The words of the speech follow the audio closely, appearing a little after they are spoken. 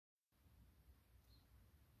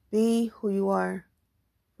Be who you are.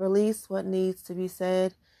 Release what needs to be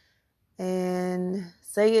said and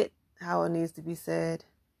say it how it needs to be said.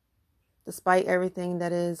 Despite everything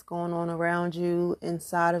that is going on around you,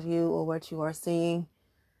 inside of you, or what you are seeing,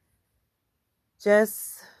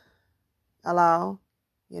 just allow,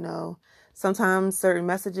 sometimes certain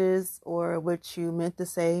messages or what you meant to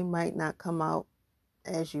say might not come out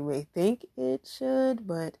as you may think it should,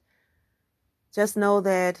 but just know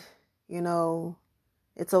that,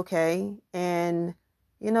 it's okay. And,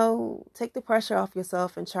 take the pressure off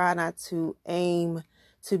yourself and try not to aim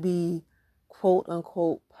to be quote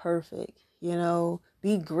unquote perfect.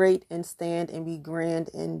 Be great and stand and be grand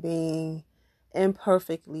in being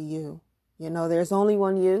imperfectly you. There's only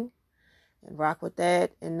one you, and rock with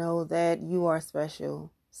that and know that you are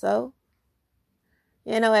special. So,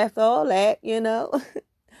 after all that,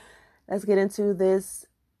 let's get into this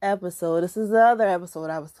episode. This is the other episode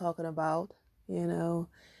I was talking about.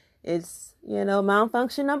 It's,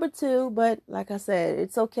 malfunction number 2, but like I said,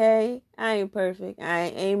 it's okay. I ain't perfect. I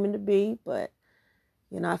ain't aiming to be, but,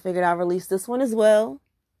 I figured I'll release this one as well.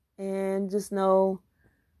 And just know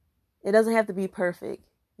it doesn't have to be perfect.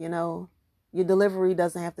 Your delivery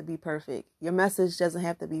doesn't have to be perfect. Your message doesn't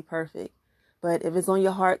have to be perfect. But if it's on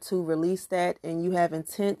your heart to release that and you have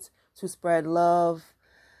intent to spread love,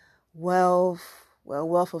 wealth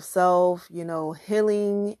of self,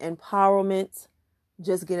 healing, empowerment,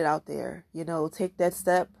 just get it out there. Take that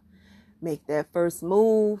step, make that first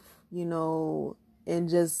move, and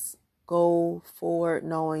just go forward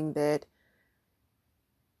knowing that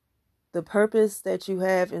the purpose that you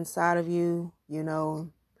have inside of you,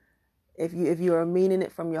 if you are meaning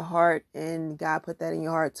it from your heart and God put that in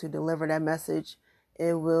your heart to deliver that message,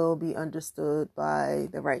 it will be understood by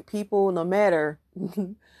the right people, no matter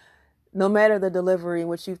the delivery,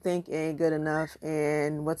 what you think ain't good enough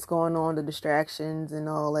and what's going on, the distractions and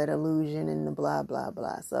all that illusion and the blah, blah,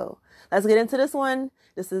 blah. So let's get into this one.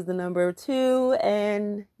 This is the number 2.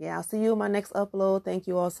 And yeah, I'll see you in my next upload. Thank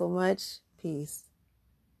you all so much. Peace.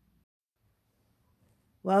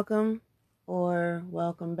 Welcome or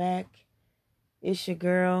welcome back. It's your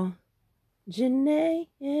girl, Janae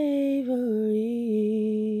Avery.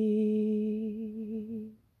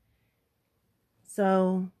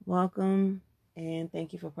 So, welcome and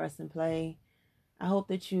thank you for pressing play. I hope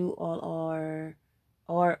that you all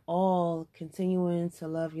are all continuing to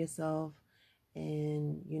love yourself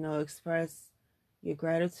and, express your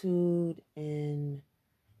gratitude. And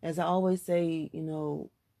as I always say,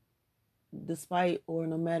 despite or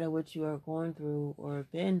no matter what you are going through or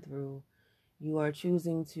have been through, you are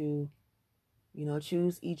choosing to,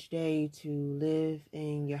 choose each day to live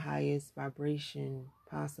in your highest vibration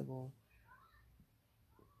possible.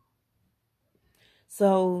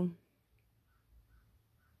 So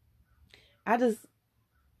I just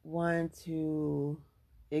want to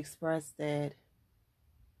express that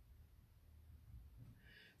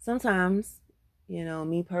sometimes,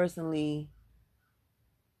 me personally,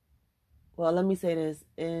 well, let me say this,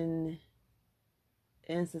 in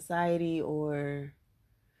society or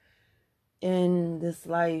in this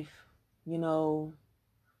life, a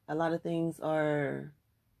lot of things are,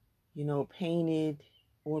 painted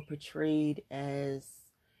or portrayed as,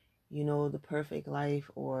 the perfect life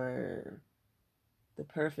or the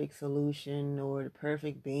perfect solution or the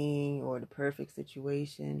perfect being or the perfect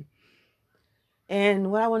situation.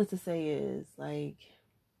 And what I wanted to say is, like,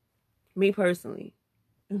 me personally,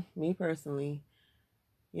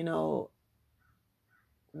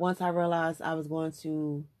 once I realized once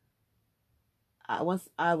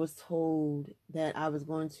I was told that I was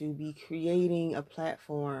going to be creating a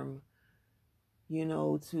platform,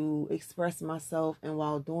 to express myself, and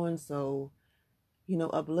while doing so,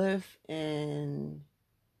 uplift and,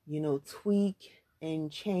 tweak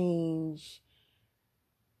and change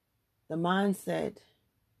the mindset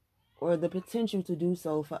or the potential to do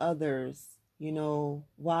so for others,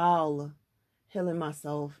 while healing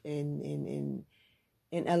myself and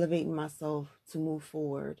elevating myself to move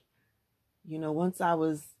forward. Once I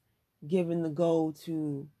was given the goal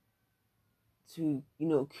to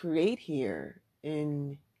create here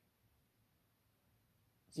and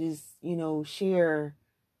just, share,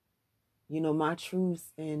 my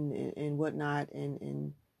truths and whatnot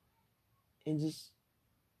and just,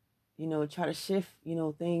 try to shift,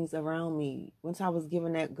 things around me. Once I was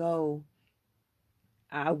given that goal,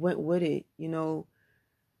 I went with it,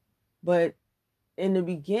 but in the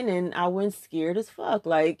beginning, I went scared as fuck.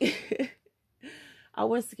 Like, I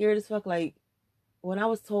went scared as fuck. Like, when I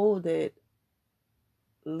was told that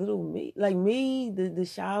little me, like me, the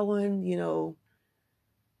shy one,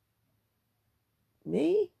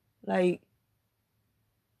 me, like,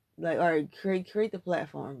 Like, all right, create the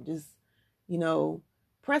platform. Just, you know,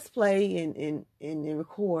 press play and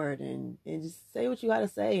record and just say what you gotta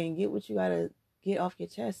say and get what you gotta get off your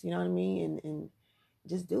chest, you know what I mean? And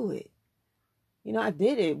just do it. You know, I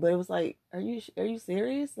did it, but it was like, are you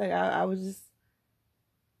serious? Like I was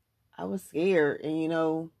scared, and you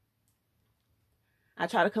know, I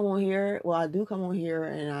try to come on here. Well, I do come on here,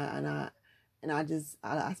 and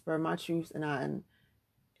I spur my truths, and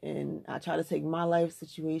I try to take my life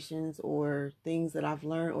situations or things that I've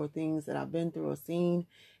learned or things that I've been through or seen,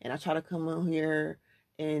 and I try to come on here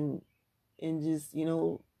and just, you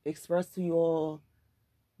know, express to you all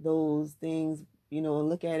those things, you know, and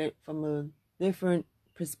look at it from a different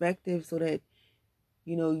perspective so that,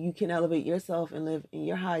 you know, you can elevate yourself and live in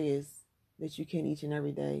your highest that you can each and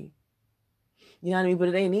every day. You know what I mean? But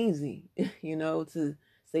it ain't easy, you know, to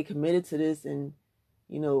stay committed to this and,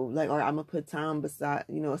 you know, like, all right, I'm gonna put time aside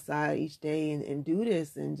each day and do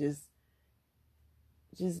this and just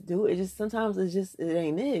do it. Just sometimes it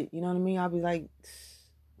ain't it. You know what I mean? I'll be like,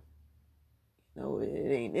 no,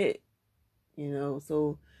 it ain't it. You know,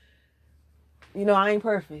 so you know, I ain't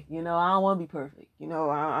perfect. You know, I don't want to be perfect. You know,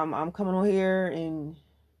 I'm coming on here and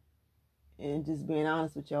just being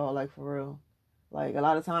honest with y'all, like for real. Like a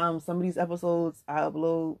lot of times, some of these episodes I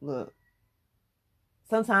upload, look,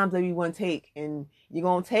 sometimes they be one take, and you're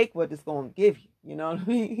gonna take what it's gonna give you. You know what I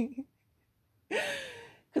mean?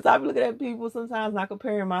 Because I be looking at people sometimes, not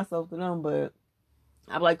comparing myself to them, but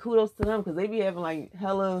I be like, kudos to them because they be having like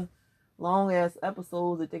hella long ass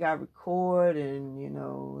episodes that they got to record, and you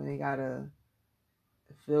know, they gotta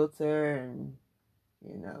filter and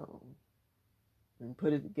you know and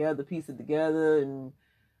put it together, piece it together, and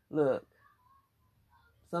look.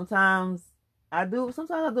 Sometimes I do.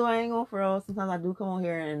 Sometimes I do. I ain't gonna fraud. Sometimes I do come on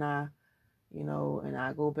here and you know, and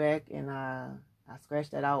I go back and I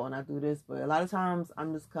scratch that out and I do this. But a lot of times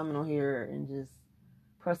I'm just coming on here and just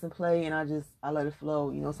press and play and I let it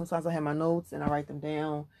flow. You know, sometimes I have my notes and I write them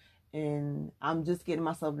down and I'm just getting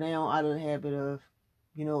myself down out of the habit of,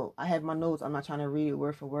 you know, I have my notes. I'm not trying to read it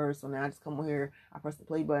word for word. So now I just come on here, I press the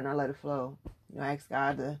play button, I let it flow. You know, I ask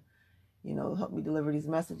God to, you know, help me deliver these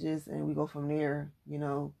messages and we go from there, you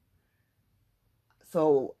know.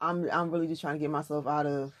 So I'm really just trying to get myself out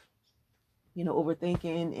of, you know,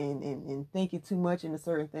 overthinking and thinking too much into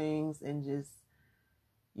certain things and just,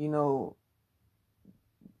 you know,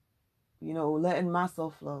 letting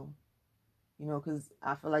myself flow, you know, because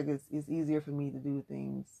I feel like it's easier for me to do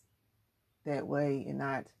things that way and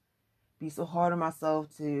not be so hard on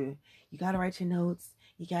myself to, you got to write your notes.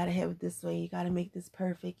 You got to have it this way. You got to make this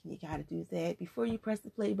perfect. You got to do that before you press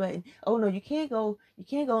the play button. Oh no, you can't go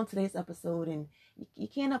on today's episode and you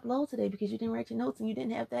can't upload today because you didn't write your notes and you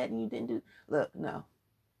didn't have that and you didn't do, look, no.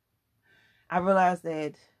 I realized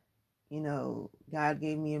that, you know, God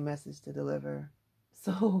gave me a message to deliver.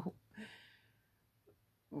 So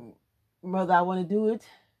whether I want to do it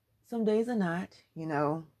some days or not, you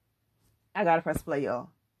know, I got to press play,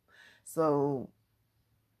 y'all. So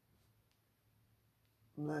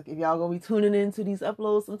look, if y'all gonna be tuning into these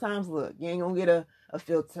uploads sometimes, look, you ain't gonna get a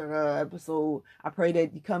filter episode. I pray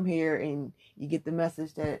that you come here and you get the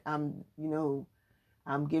message that I'm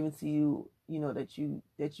giving to you, you know, that you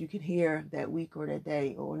can hear that week or that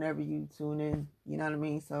day or whenever you tune in, you know what I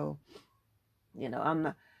mean? So, you know, I'm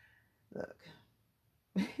not, look,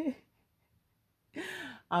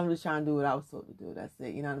 I'm just trying to do what I was told to do. That's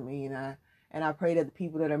it, you know what I mean? And I pray that the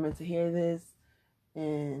people that are meant to hear this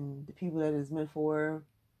and the people that is meant for,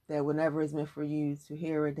 that whenever it's meant for you to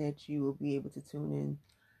hear it, that you will be able to tune in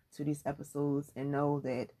to these episodes and know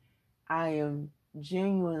that I am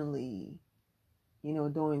genuinely, you know,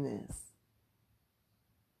 doing this,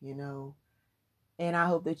 you know, and I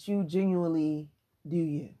hope that you genuinely do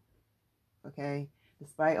you, okay?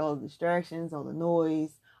 Despite all the distractions, all the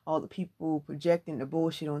noise, all the people projecting the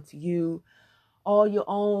bullshit onto you, all your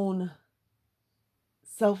own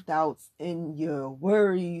self-doubts and your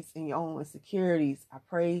worries and your own insecurities, I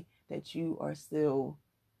pray that you are still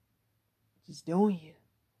just doing you,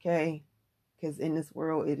 okay? Because in this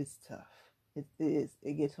world, it is tough. It is.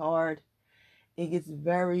 It gets hard. It gets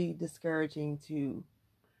very discouraging to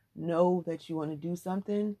know that you want to do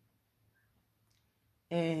something,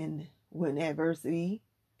 and when adversity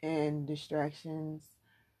and distractions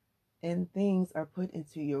and things are put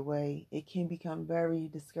into your way, it can become very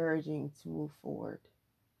discouraging to move forward.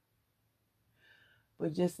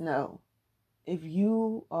 But just know, if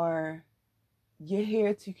you're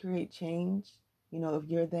here to create change, you know, if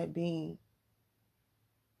you're that being,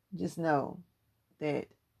 just know that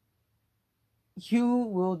you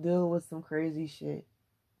will deal with some crazy shit,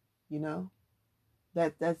 you know?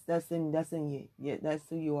 That's in you. Yeah, that's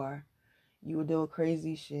who you are. You will deal with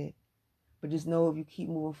crazy shit. But just know if you keep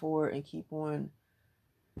moving forward and keep on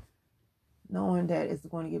knowing that it's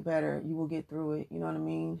going to get better, you will get through it. You know what I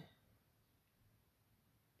mean?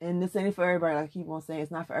 And this ain't for everybody. Like I keep on saying,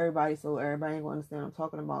 it's not for everybody, so everybody ain't going to understand what I'm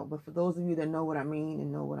talking about. But for those of you that know what I mean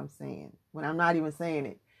and know what I'm saying, when I'm not even saying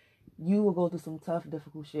it, you will go through some tough,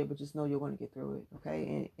 difficult shit, but just know you're going to get through it,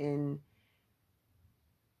 okay? And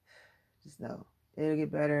just know it'll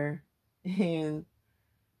get better. And,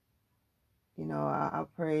 you know, I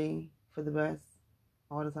pray for the best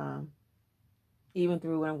all the time, even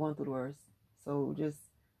through when I'm going through the worst. So just,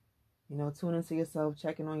 you know, tune into yourself,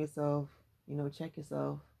 checking on yourself, you know, check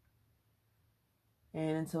yourself.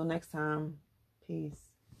 And until next time, peace.